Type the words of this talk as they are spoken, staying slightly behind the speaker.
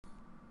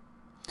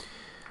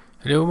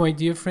Hello my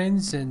dear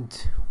friends,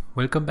 and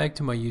welcome back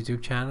to my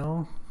YouTube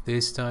channel.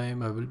 This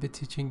time I will be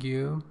teaching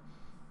you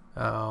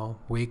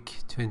week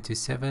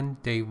 27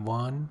 day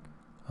 1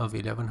 of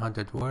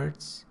 1100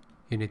 words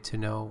you need to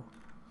know.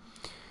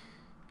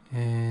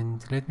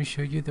 And let me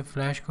show you the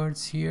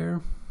flashcards here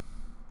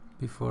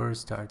before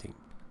starting.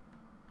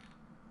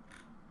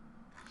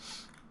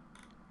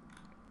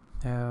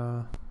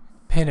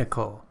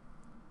 Pinnacle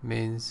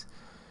means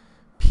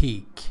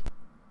peak,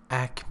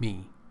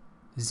 acme,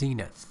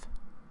 zenith,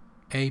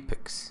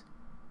 apex.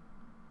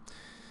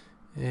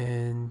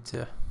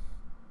 And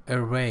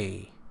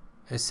array,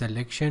 a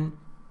selection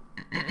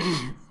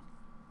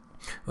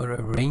or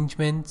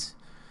arrangement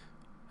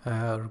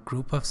or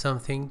group of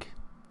something.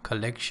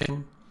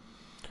 Collection.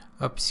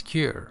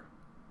 Obscure,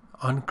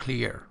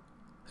 unclear,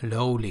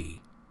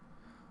 lowly,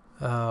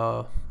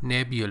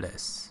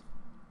 nebulous.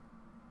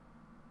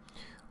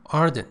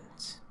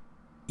 Ardent,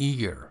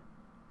 eager,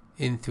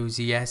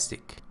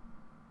 enthusiastic.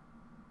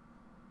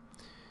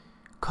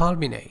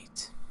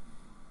 Culminate,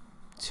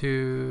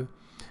 to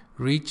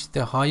reach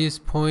the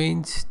highest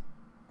point,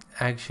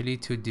 actually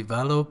to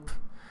develop,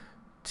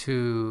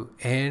 to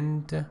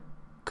end,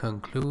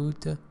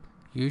 conclude,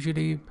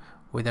 usually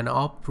with an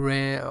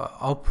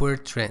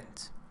upward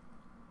trend.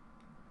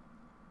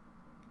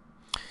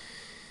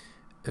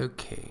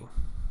 Okay,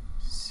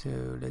 so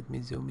let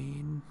me zoom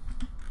in.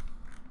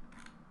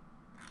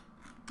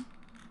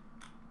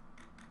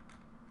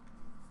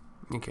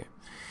 Okay,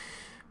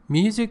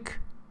 music.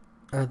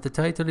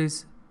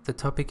 The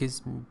topic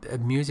is a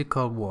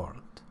musical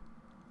world.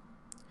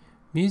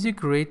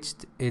 Music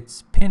reached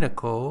its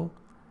pinnacle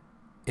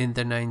in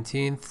the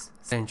 19th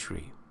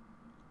century.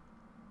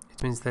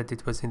 It means that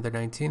it was in the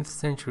 19th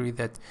century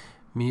that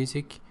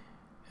music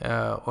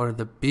or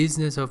the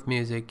business of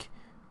music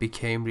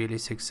became really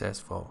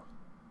successful.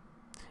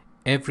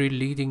 Every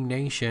leading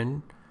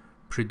nation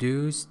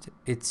produced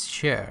its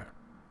share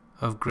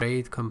of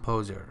great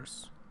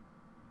composers.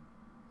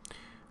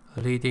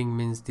 Leading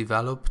means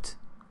developed,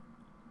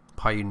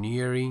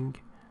 pioneering.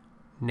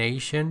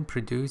 Nation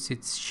produced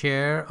its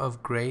share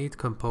of great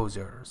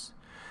composers.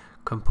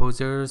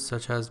 Composers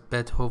such as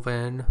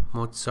Beethoven,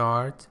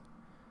 Mozart,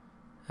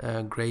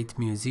 great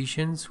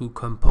musicians who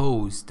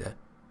composed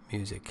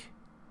music.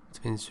 It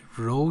means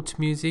wrote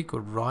music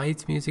or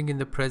write music in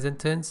the present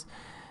tense,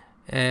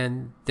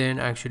 and then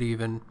actually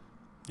even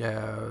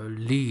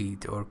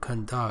lead or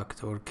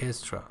conduct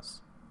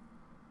orchestras.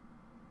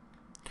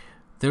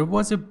 There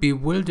was a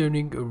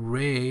bewildering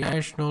array of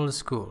national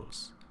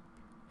schools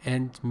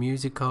and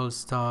musical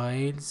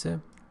styles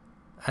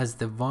as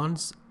the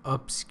once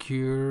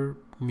obscure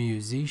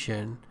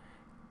musician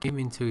came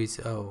into his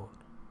own.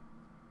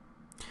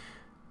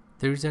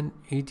 There is an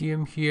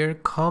idiom here,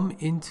 come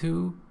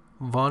into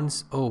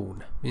one's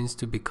own, means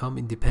to become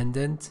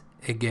independent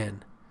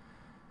again,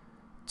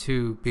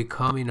 to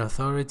become in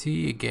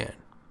authority again.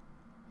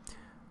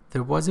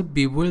 There was a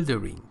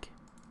bewildering,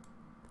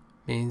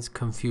 means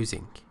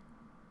confusing,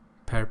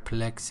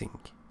 perplexing.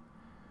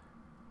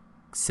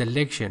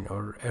 Selection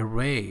or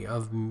array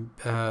of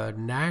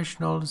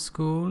national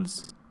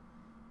schools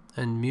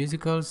and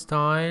musical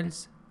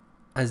styles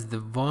as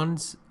the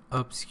once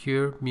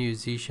obscure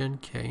musician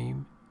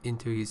came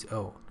into his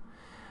own.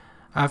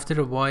 After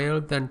a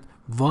while, then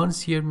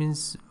once here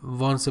means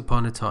once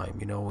upon a time,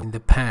 in the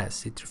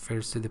past. It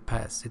refers to the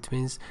past. It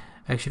means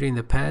actually in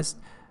the past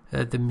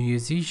the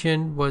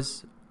musician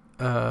was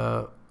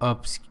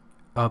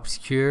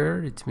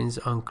obscure. It means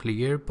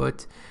unclear,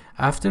 but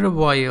after a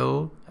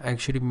while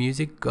actually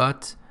music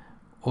got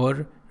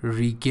or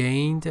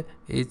regained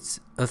its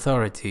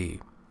authority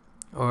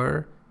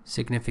or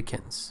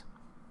significance.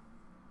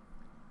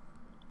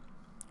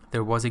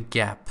 There was a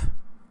gap.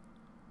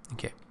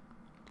 Okay,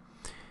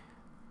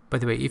 by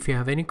the way, if you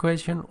have any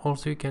question,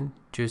 also you can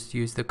just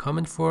use the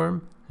comment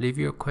form, leave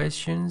your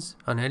questions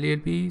on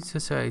LELB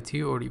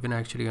Society or even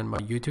actually on my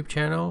YouTube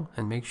channel,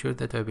 and make sure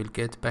that I will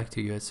get back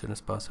to you as soon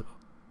as possible.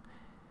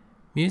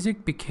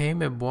 Music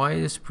became a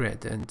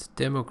widespread and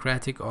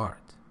democratic art.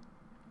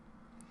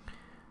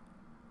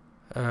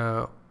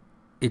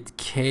 It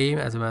came,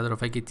 as a matter of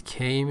fact, it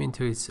came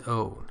into its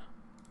own.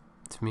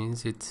 It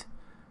means it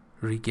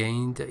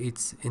regained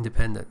its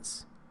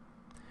independence.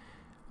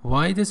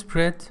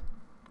 Widespread,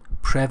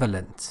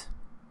 prevalent,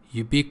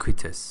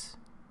 ubiquitous,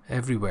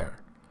 everywhere,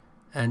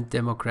 and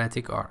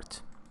democratic art.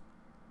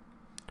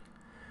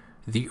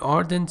 The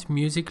ardent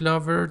music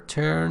lover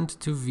turned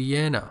to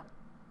Vienna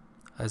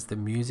as the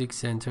music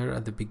center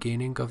at the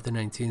beginning of the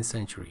 19th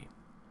century.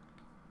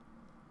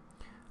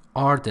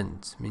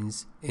 Ardent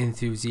means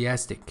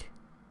enthusiastic,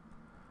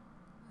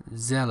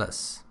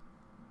 zealous,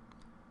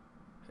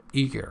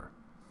 eager.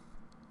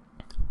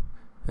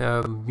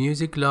 A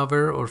music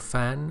lover or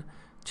fan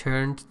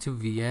turned to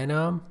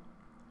Vienna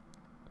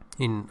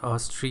in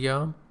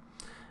Austria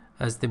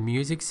as the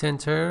music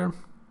center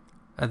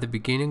at the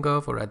beginning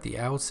of, or at the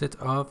outset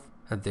of,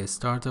 at the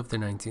start of the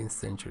 19th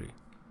century.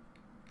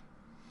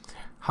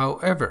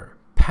 However,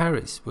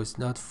 Paris was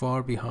not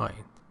far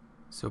behind.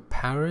 So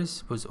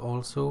Paris was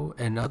also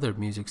another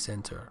music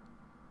center.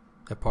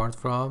 apart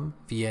from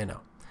Vienna,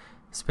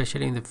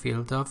 especially in the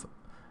field of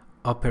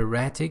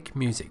operatic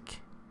music.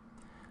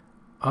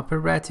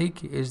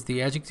 Operatic is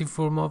the adjective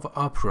form of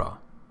opera,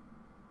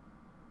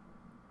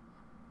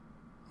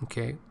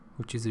 okay,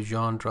 which is a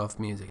genre of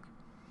music.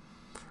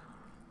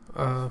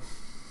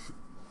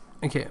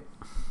 Okay.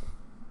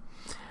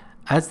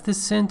 As the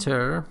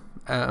century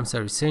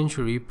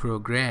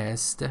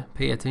progressed,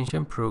 pay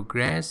attention,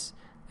 progress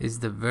is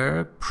the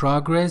verb,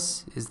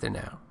 progress is the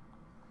noun.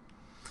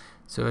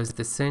 So as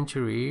the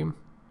century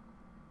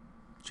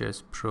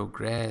just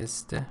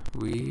progressed,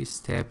 we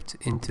stepped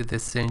into the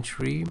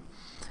 19th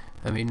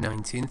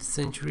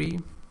century.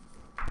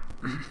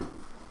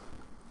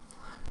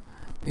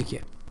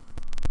 Okay.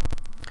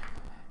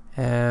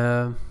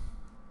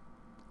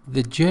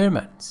 The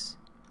Germans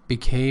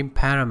became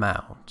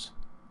paramount.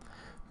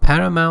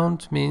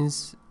 Paramount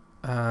means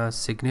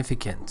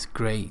significant,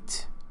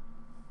 great,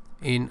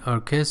 in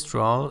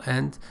orchestral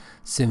and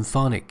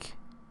symphonic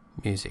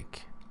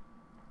music.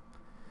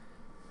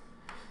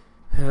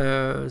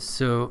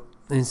 So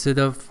instead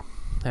of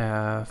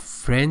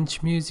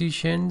French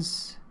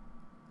musicians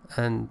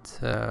and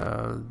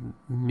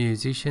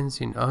musicians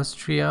in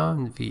Austria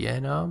and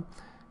Vienna,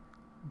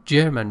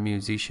 German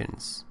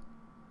musicians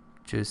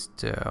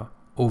just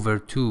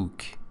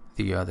overtook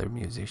the other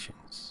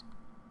musicians.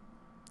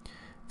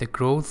 The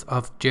growth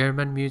of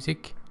German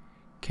music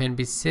can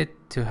be said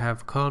to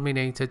have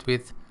culminated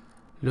with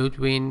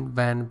Ludwig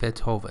van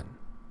Beethoven.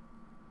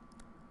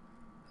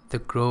 The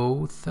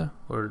growth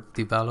or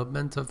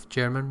development of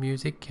German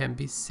music can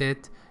be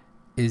said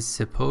is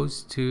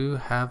supposed to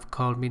have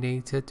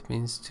culminated,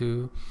 means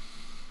to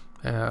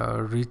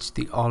reach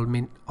the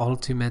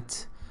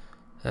ultimate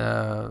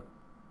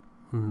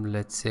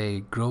let's say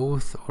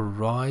growth or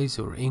rise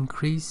or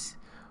increase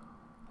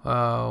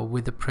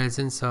with the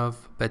presence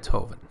of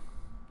Beethoven.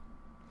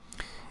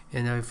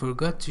 And I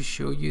forgot to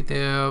show you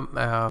the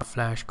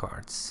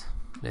flashcards.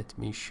 Let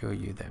me show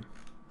you them.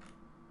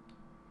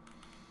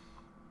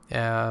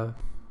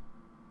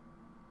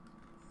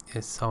 Yes,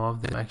 some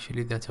of them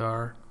actually that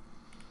are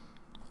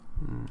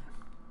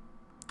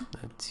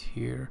not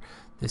here.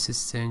 This is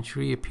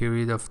century, a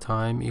period of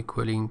time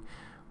equaling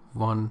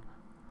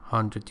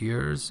 100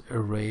 years.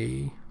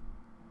 Array,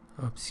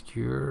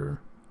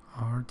 obscure,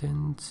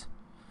 ardent,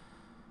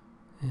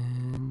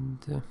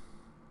 and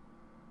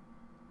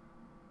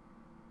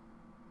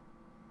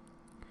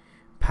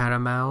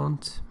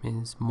paramount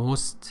means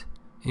most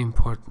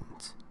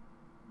important,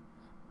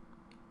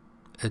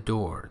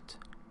 adored,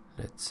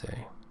 let's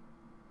say.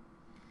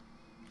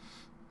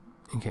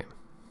 Okay.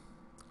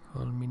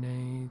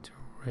 Culminate,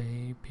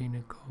 array,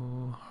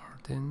 pinnacle,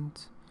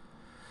 ardent.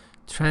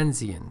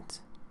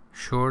 Transient,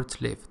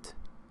 short-lived,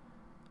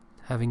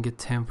 having a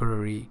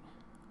temporary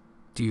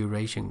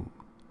duration,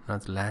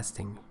 not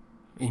lasting,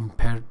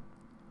 impermanent.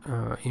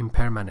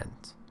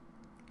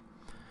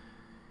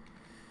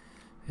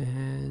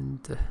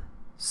 And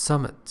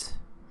summit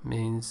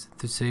means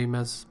the same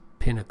as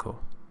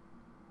pinnacle.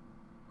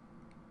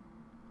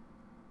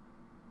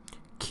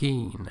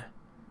 Keen,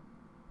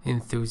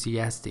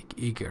 enthusiastic,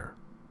 eager.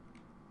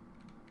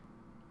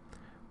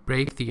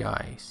 Break the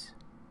ice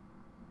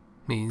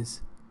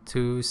means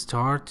to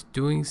start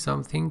doing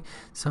something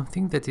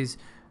that is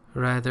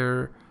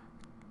rather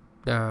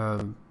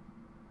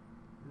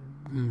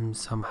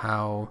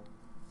somehow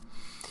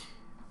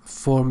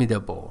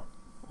formidable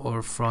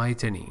or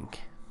frightening.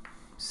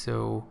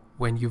 So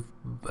when you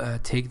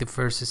take the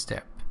first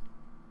step.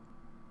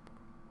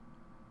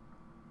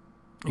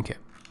 Okay.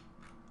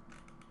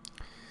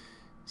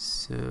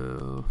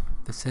 So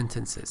the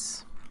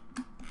sentences.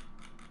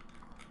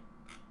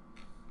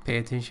 Pay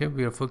attention,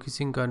 we are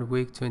focusing on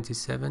week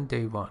 27,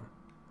 day 1.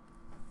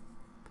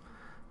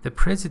 The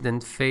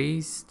president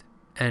faced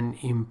an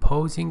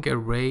imposing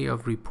array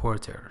of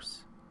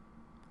reporters.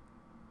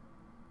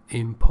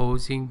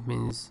 Imposing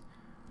means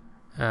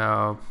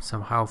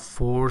somehow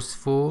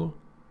forceful,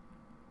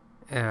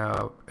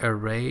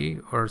 array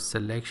or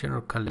selection or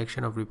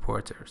collection of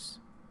reporters.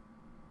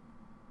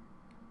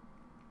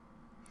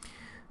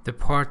 The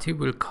party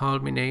will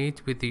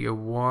culminate with the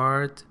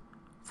award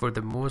for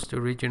the most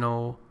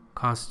original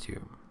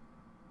costume.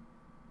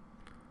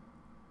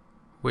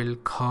 Will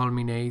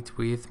culminate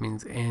with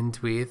means end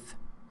with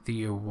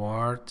the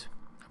award,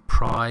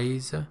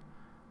 prize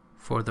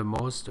for the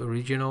most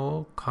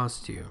original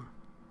costume,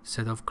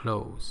 set of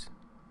clothes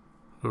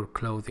or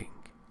clothing.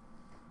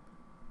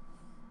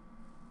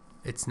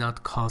 It's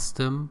not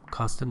custom.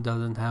 Custom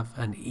doesn't have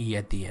an E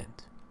at the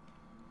end.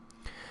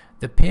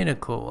 The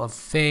pinnacle of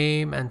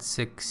fame and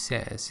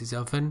success is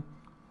often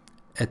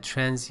a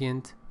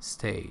transient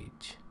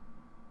stage.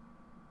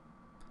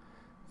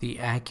 The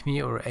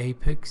acme or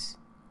apex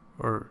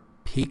or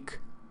peak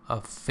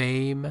of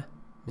fame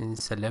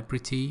means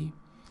celebrity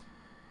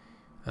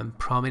and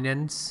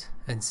prominence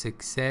and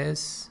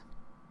success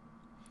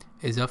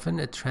is often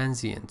a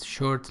transient,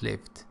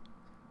 short-lived,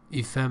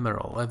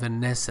 ephemeral,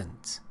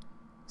 evanescent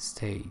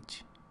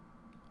stage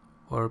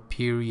or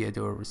period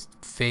or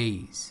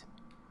phase.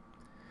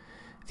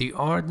 The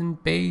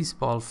ardent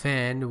baseball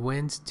fan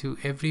went to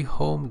every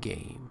home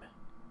game.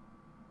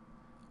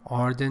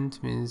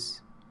 Ardent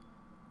means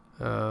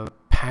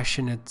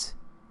passionate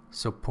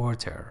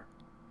supporter.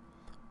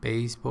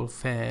 Baseball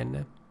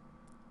fan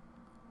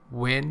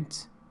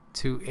went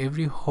to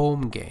every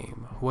home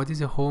game. What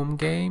is a home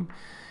game?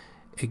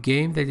 A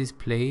game that is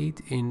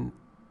played in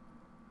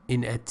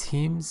a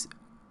team's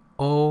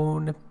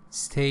own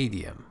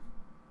stadium.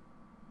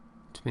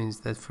 It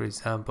means that, for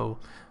example,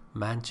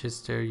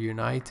 Manchester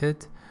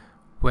United,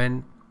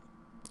 when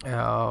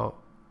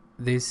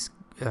this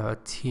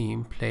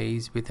team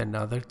plays with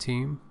another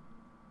team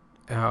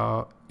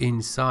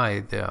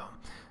inside the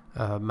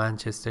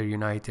Manchester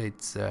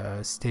United's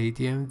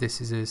stadium, this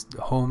is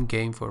a home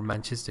game for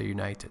Manchester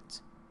United.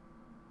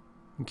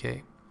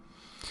 Okay,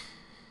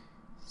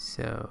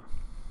 so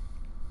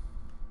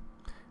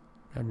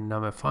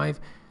number 5,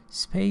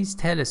 space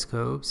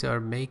telescopes are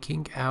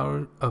making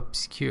our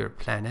obscure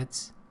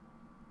planets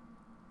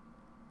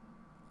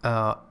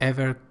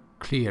ever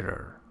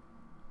clearer.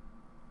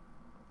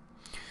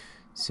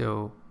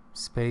 So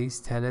space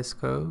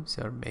telescopes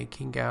are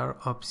making our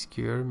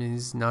obscure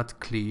means not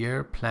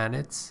clear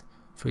planets,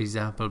 for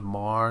example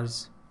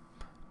Mars,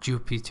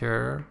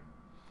 Jupiter,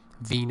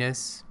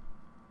 Venus,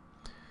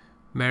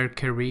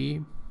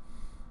 Mercury,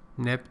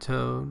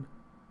 Neptune,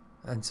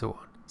 and so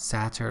on,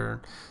 Saturn.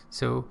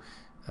 So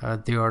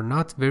they are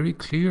not very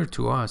clear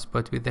to us,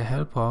 but with the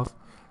help of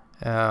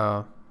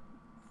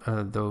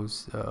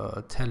those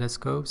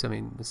telescopes, I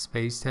mean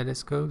space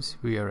telescopes,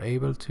 we are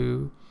able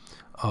to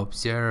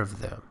observe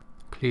them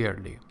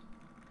clearly.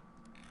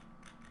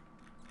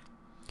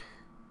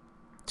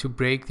 To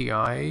break the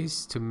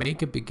ice, to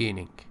make a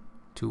beginning,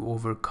 to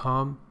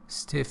overcome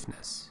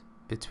stiffness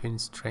between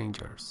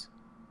strangers,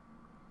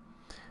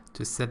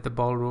 to set the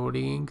ball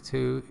rolling,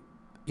 to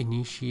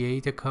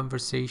initiate a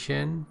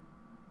conversation,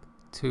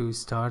 to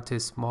start a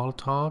small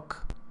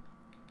talk.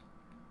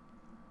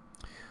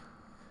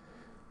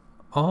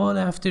 All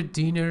after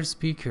dinner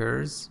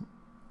speakers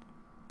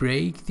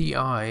break the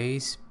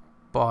ice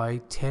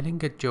by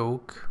telling a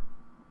joke,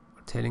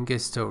 telling a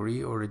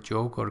story or a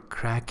joke, or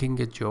cracking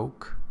a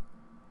joke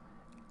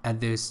at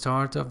the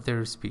start of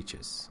their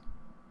speeches.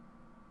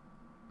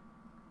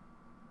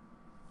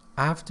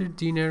 After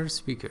dinner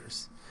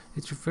speakers,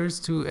 it refers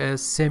to a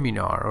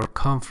seminar or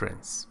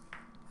conference,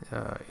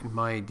 in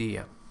my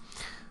idea,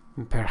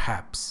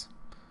 perhaps,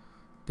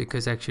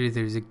 because actually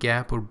there is a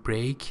gap or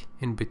break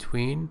in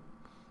between,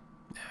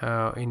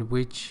 in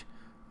which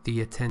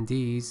the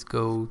attendees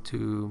go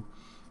to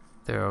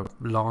their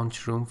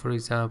lunch room, for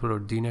example, or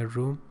dinner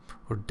room,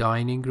 or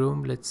dining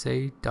room, let's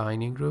say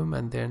dining room,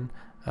 and then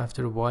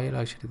after a while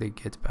actually they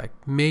get back.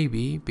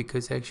 Maybe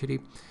because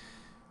actually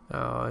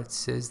it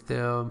says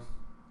the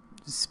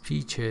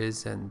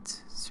speeches and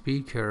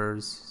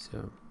speakers,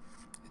 so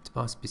it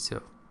must be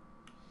so.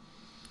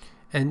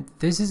 And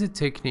this is a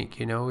technique,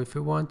 you know, if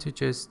you want to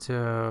just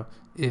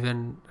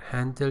even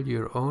handle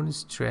your own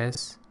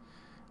stress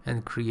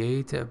and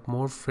create a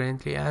more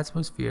friendly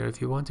atmosphere.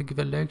 If you want to give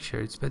a lecture,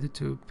 it's better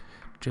to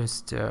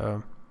just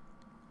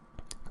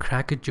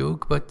crack a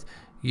joke, but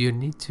you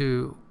need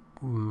to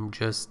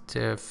just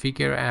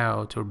figure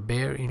out or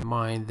bear in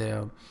mind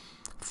the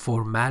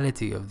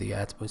formality of the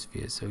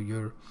atmosphere, so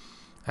your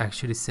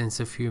actually sense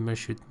of humor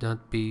should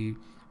not be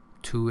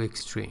too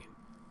extreme.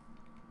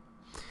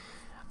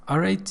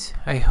 Alright,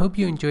 I hope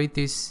you enjoyed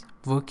this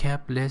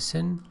vocab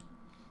lesson.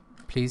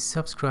 Please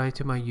subscribe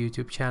to my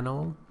YouTube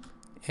channel,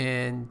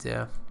 and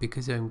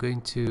because I'm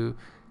going to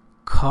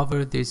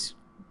cover this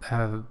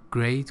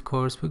great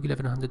course book,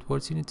 1100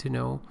 words you need to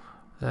know,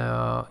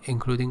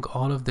 including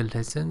all of the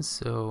lessons,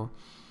 so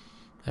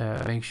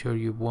make sure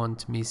you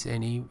won't miss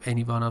any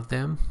one of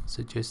them.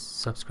 So just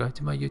subscribe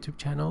to my YouTube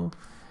channel.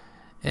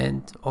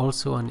 And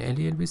also on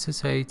LELB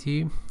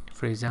Society,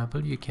 for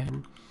example, you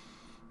can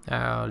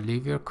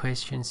leave your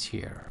questions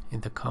here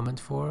in the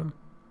comment form.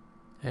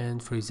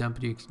 And for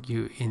example,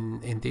 you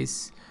in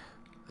this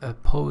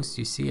post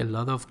you see a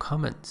lot of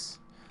comments,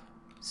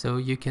 so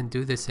you can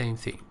do the same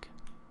thing.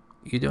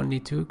 You don't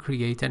need to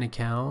create an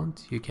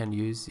account. You can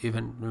use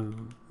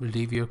even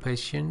leave your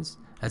questions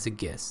as a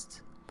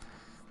guest.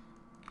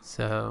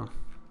 So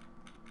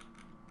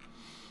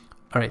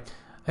alright,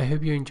 I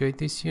hope you enjoyed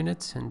this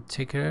unit, and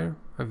take care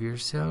of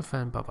yourself,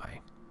 and bye bye.